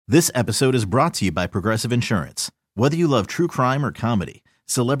This episode is brought to you by Progressive Insurance. Whether you love true crime or comedy,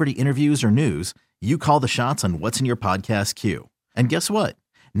 celebrity interviews or news, you call the shots on what's in your podcast queue. And guess what?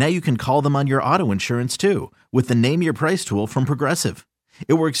 Now you can call them on your auto insurance too with the Name Your Price tool from Progressive.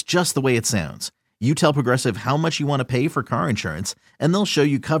 It works just the way it sounds. You tell Progressive how much you want to pay for car insurance, and they'll show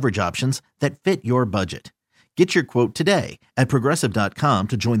you coverage options that fit your budget. Get your quote today at Progressive.com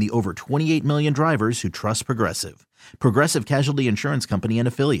to join the over 28 million drivers who trust Progressive. Progressive Casualty Insurance Company and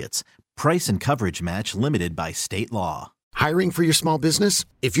Affiliates. Price and coverage match limited by state law. Hiring for your small business?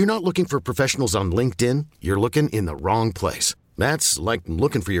 If you're not looking for professionals on LinkedIn, you're looking in the wrong place. That's like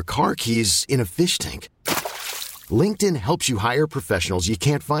looking for your car keys in a fish tank. LinkedIn helps you hire professionals you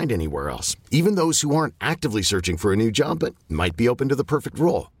can't find anywhere else, even those who aren't actively searching for a new job but might be open to the perfect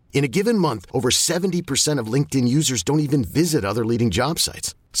role. In a given month, over 70% of LinkedIn users don't even visit other leading job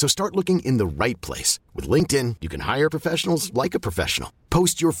sites. So start looking in the right place. With LinkedIn, you can hire professionals like a professional.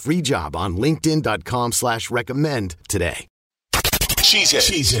 Post your free job on linkedin.com/recommend today.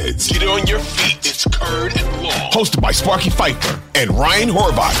 Cheeseheads. Get on your feet. It's Curd and Long. Hosted by Sparky Fifer and Ryan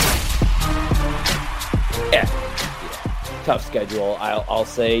Horvath. Yeah. Tough schedule. I'll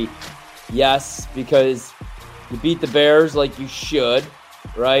say yes, because you beat the Bears like you should.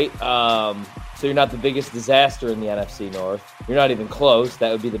 Right? So you're not the biggest disaster in the NFC North. You're not even close.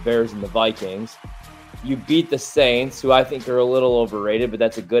 That would be the Bears and the Vikings. You beat the Saints, who I think are a little overrated, but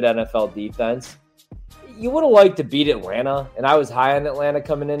that's a good NFL defense. You would have liked to beat Atlanta, and I was high on Atlanta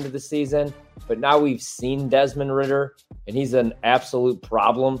coming into the season, but now we've seen Desmond Ridder, and he's an absolute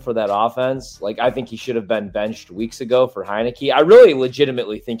problem for that offense. Like, I think he should have been benched weeks ago for Heineke. I really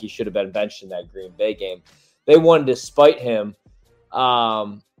legitimately think he should have been benched in that Green Bay game. They won despite him.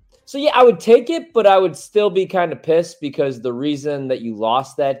 So yeah, I would take it, but I would still be kind of pissed because the reason that you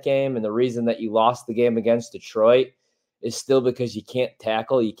lost that game and the reason that you lost the game against Detroit is still because you can't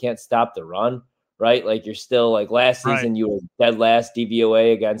tackle, you can't stop the run, right? Like you're still like last season, you were dead last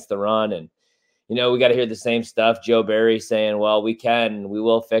DVOA against the run. And, you know, we got to hear the same stuff. Joe Barry saying, well, we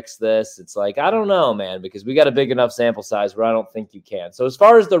will fix this. It's like, I don't know, man, because we got a big enough sample size where I don't think you can. So as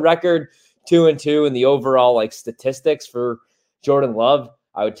far as the record 2-2 and the overall like statistics for Jordan Love,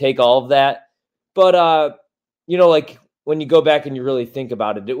 I would take all of that. But, you know, like when you go back and you really think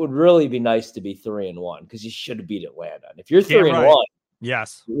about it, it would really be nice to be 3-1 because you should have beat Atlanta. And if you're 3-1,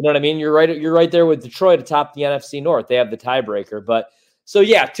 yes, you know what I mean? You're right there with Detroit atop the NFC North. They have the tiebreaker. But so,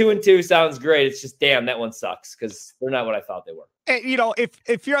 yeah, 2-2 sounds great. It's just, damn, that one sucks because they're not what I thought they were. And, you know,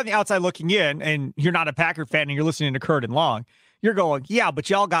 if you're on the outside looking in and you're not a Packer fan and you're listening to Curd and Long, you're going, yeah,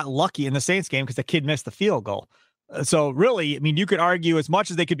 but y'all got lucky in the Saints game because the kid missed the field goal. So really, I mean, you could argue as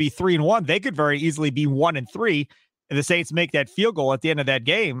much as they could be 3-1, they could very easily be 1-3 and the Saints make that field goal at the end of that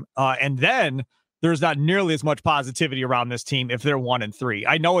game. And then there's not nearly as much positivity around this team if they're 1-3.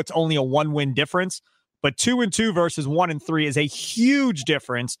 I know it's only a 1-win difference, but 2-2 versus 1-3 is a huge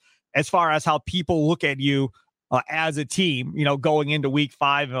difference as far as how people look at you as a team, you know, going into week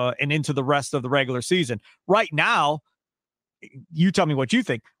 5 and into the rest of the regular season. Right now, you tell me what you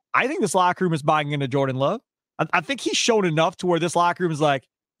think. I think this locker room is buying into Jordan Love. I think he's shown enough to where this locker room is like,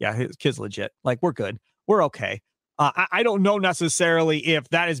 yeah, his kid's legit. Like, we're good. We're okay. I don't know necessarily if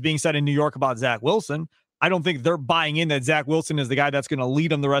that is being said in New York about Zach Wilson. I don't think they're buying in that Zach Wilson is the guy that's going to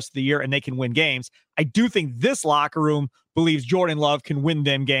lead them the rest of the year and they can win games. I do think this locker room believes Jordan Love can win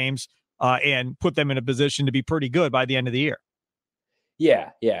them games and put them in a position to be pretty good by the end of the year.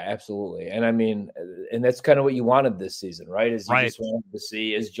 Yeah, absolutely. And I mean, and that's kind of what you wanted this season, right? Is you just wanted to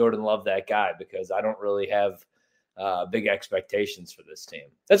see, is Jordan Love that guy? Because I don't really have big expectations for this team.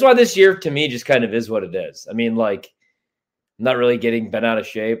 That's why this year to me just kind of is what it is. I mean, like, I'm not really getting bent out of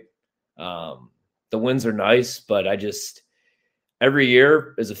shape. The wins are nice, but I just, every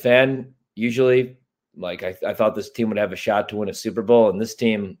year as a fan, usually, like, I thought this team would have a shot to win a Super Bowl, and this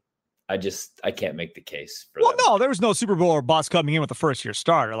team, I can't make the case for them. No, there was no Super Bowl or bust coming in with a first-year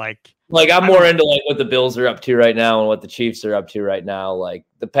starter. Like I'm more into like what the Bills are up to right now and what the Chiefs are up to right now. Like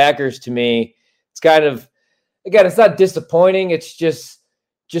the Packers, to me, it's kind of, again, it's not disappointing. It's just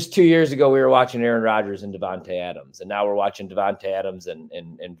 2 years ago we were watching Aaron Rodgers and Devontae Adams, and now we're watching Devontae Adams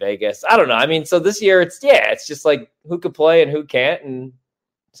in Vegas. I don't know. I mean, so this year it's just like who could play and who can't, and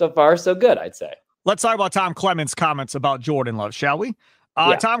so far so good, I'd say. Let's talk about Tom Clements' comments about Jordan Love, shall we?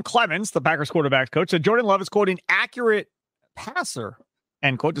 Tom Clements, the Packers quarterback coach, said Jordan Love is, quote, an accurate passer,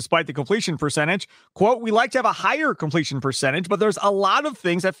 end quote, despite the completion percentage. Quote, we like to have a higher completion percentage, but there's a lot of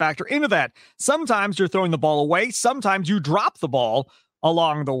things that factor into that. Sometimes you're throwing the ball away. Sometimes you drop the ball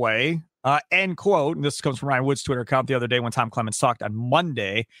along the way, end quote. And this comes from Ryan Wood's Twitter account the other day when Tom Clements talked on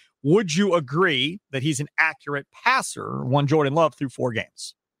Monday. Would you agree that he's an accurate passer, one Jordan Love through 4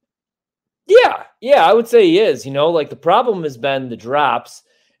 games? Yeah, I would say he is. Like the problem has been the drops,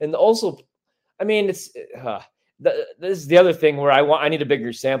 and also, I mean, it's this is the other thing where I need a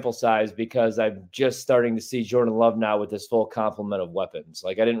bigger sample size because I'm just starting to see Jordan Love now with this full complement of weapons.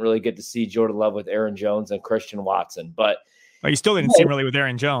 Like I didn't really get to see Jordan Love with Aaron Jones and Christian Watson, but you still didn't see him really with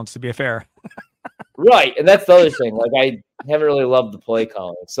Aaron Jones, to be fair. Right, and that's the other thing. Like I haven't really loved the play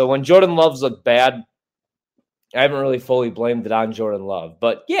calling. So when Jordan Love's looked bad, I haven't really fully blamed it on Jordan Love.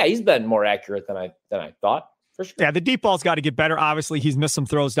 But yeah, he's been more accurate than I thought, for sure. Yeah, the deep ball's got to get better. Obviously, he's missed some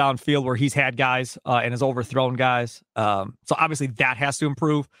throws downfield where he's had guys and has overthrown guys. So obviously that has to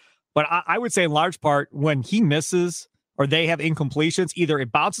improve. But I would say in large part, when he misses or they have incompletions, either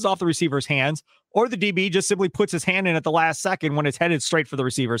it bounces off the receiver's hands or the DB just simply puts his hand in at the last second when it's headed straight for the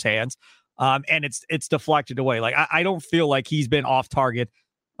receiver's hands. And it's deflected away. Like I don't feel like he's been off target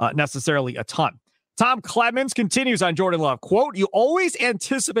necessarily a ton. Tom Clemens continues on Jordan Love. Quote, "You always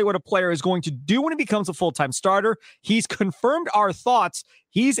anticipate what a player is going to do when he becomes a full-time starter. He's confirmed our thoughts.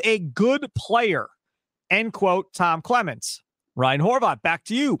 He's a good player." End quote, Tom Clemens. Ryan Horvath, back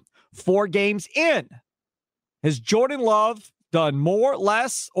to you. 4 games in. Has Jordan Love done more,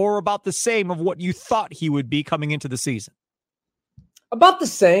 less, or about the same of what you thought he would be coming into the season? About the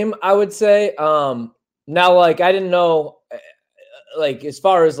same, I would say. Now, like, I didn't know, like, as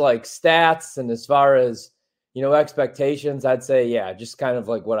far as, like, stats and as far as, expectations, I'd say, yeah, just kind of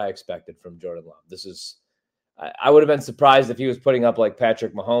like what I expected from Jordan Love. This is, I would have been surprised if he was putting up, like,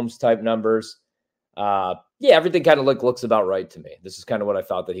 Patrick Mahomes type numbers. Yeah, everything kind of looks about right to me. This is kind of what I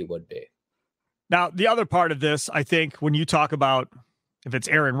thought that he would be. Now, the other part of this, I think, when you talk about if it's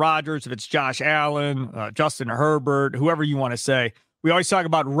Aaron Rodgers, if it's Josh Allen, Justin Herbert, whoever you want to say, we always talk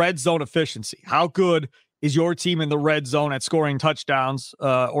about red zone efficiency. How good is your team in the red zone at scoring touchdowns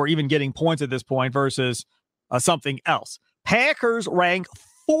or even getting points at this point versus something else? Packers rank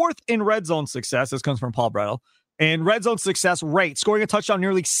 4th in red zone success. This comes from Paul Brettel. And red zone success rate, scoring a touchdown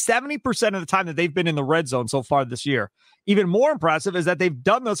nearly 70% of the time that they've been in the red zone so far this year. Even more impressive is that they've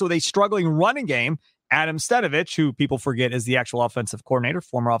done this with a struggling running game. Adam Stenavich, who people forget is the actual offensive coordinator,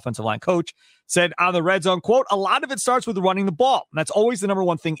 former offensive line coach, said on the red zone, quote, "A lot of it starts with running the ball. And that's always the number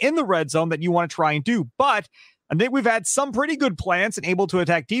one thing in the red zone that you want to try and do. But I think we've had some pretty good plans and able to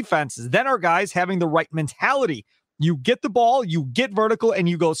attack defenses. Then our guys having the right mentality. You get the ball, you get vertical, and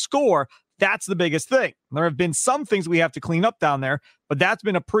you go score. That's the biggest thing. There have been some things we have to clean up down there, but that's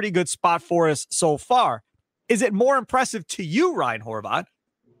been a pretty good spot for us so far." Is it more impressive to you, Ryan Horvath,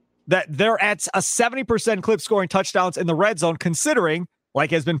 that they're at a 70% clip scoring touchdowns in the red zone, considering,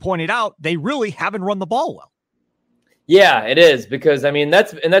 like has been pointed out, they really haven't run the ball well? Yeah, it is, because I mean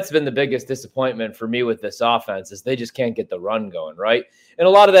that's been the biggest disappointment for me with this offense is they just can't get the run going, right? And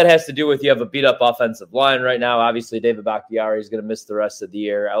a lot of that has to do with you have a beat up offensive line right now. Obviously, David Bakhtiari is going to miss the rest of the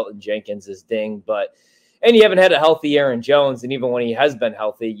year. Elton Jenkins is dinged, and you haven't had a healthy Aaron Jones, and even when he has been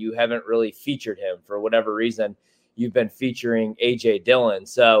healthy, you haven't really featured him for whatever reason. You've been featuring A.J. Dillon,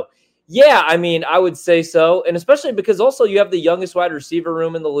 so. Yeah, I mean, I would say so. And especially because also you have the youngest wide receiver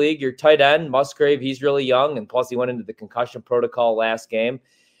room in the league. Your tight end, Musgrave, he's really young. And plus he went into the concussion protocol last game.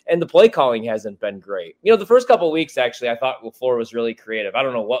 And the play calling hasn't been great. The first couple of weeks, actually, I thought LaFleur was really creative. I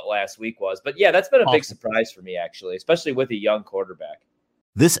don't know what last week was. But yeah, that's been a big surprise for me, actually, especially with a young quarterback.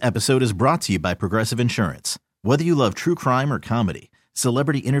 This episode is brought to you by Progressive Insurance. Whether you love true crime or comedy,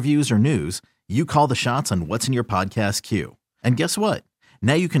 celebrity interviews or news, you call the shots on what's in your podcast queue. And guess what?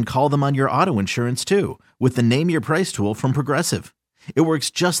 Now you can call them on your auto insurance too with the Name Your Price tool from Progressive. It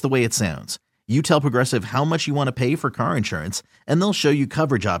works just the way it sounds. You tell Progressive how much you want to pay for car insurance, and they'll show you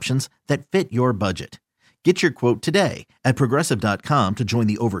coverage options that fit your budget. Get your quote today at Progressive.com to join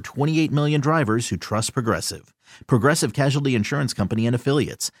the over 28 million drivers who trust Progressive. Progressive Casualty Insurance Company and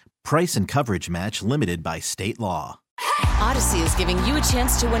Affiliates. Price and coverage match limited by state law. Odyssey is giving you a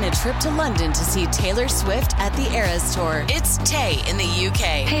chance to win a trip to London to see Taylor Swift at the Eras Tour. It's Tay in the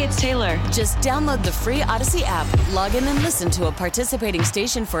UK. Hey, it's Taylor. Just download the free Odyssey app, log in and listen to a participating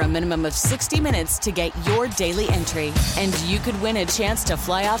station for a minimum of 60 minutes to get your daily entry. And you could win a chance to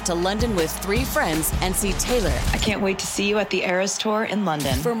fly off to London with 3 friends and see Taylor. I can't wait to see you at the Eras Tour in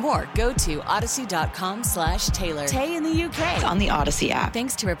London. For more, go to odyssey.com/Taylor. Tay in the UK. It's on the Odyssey app.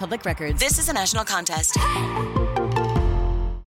 Thanks to Republic Records. This is a national contest.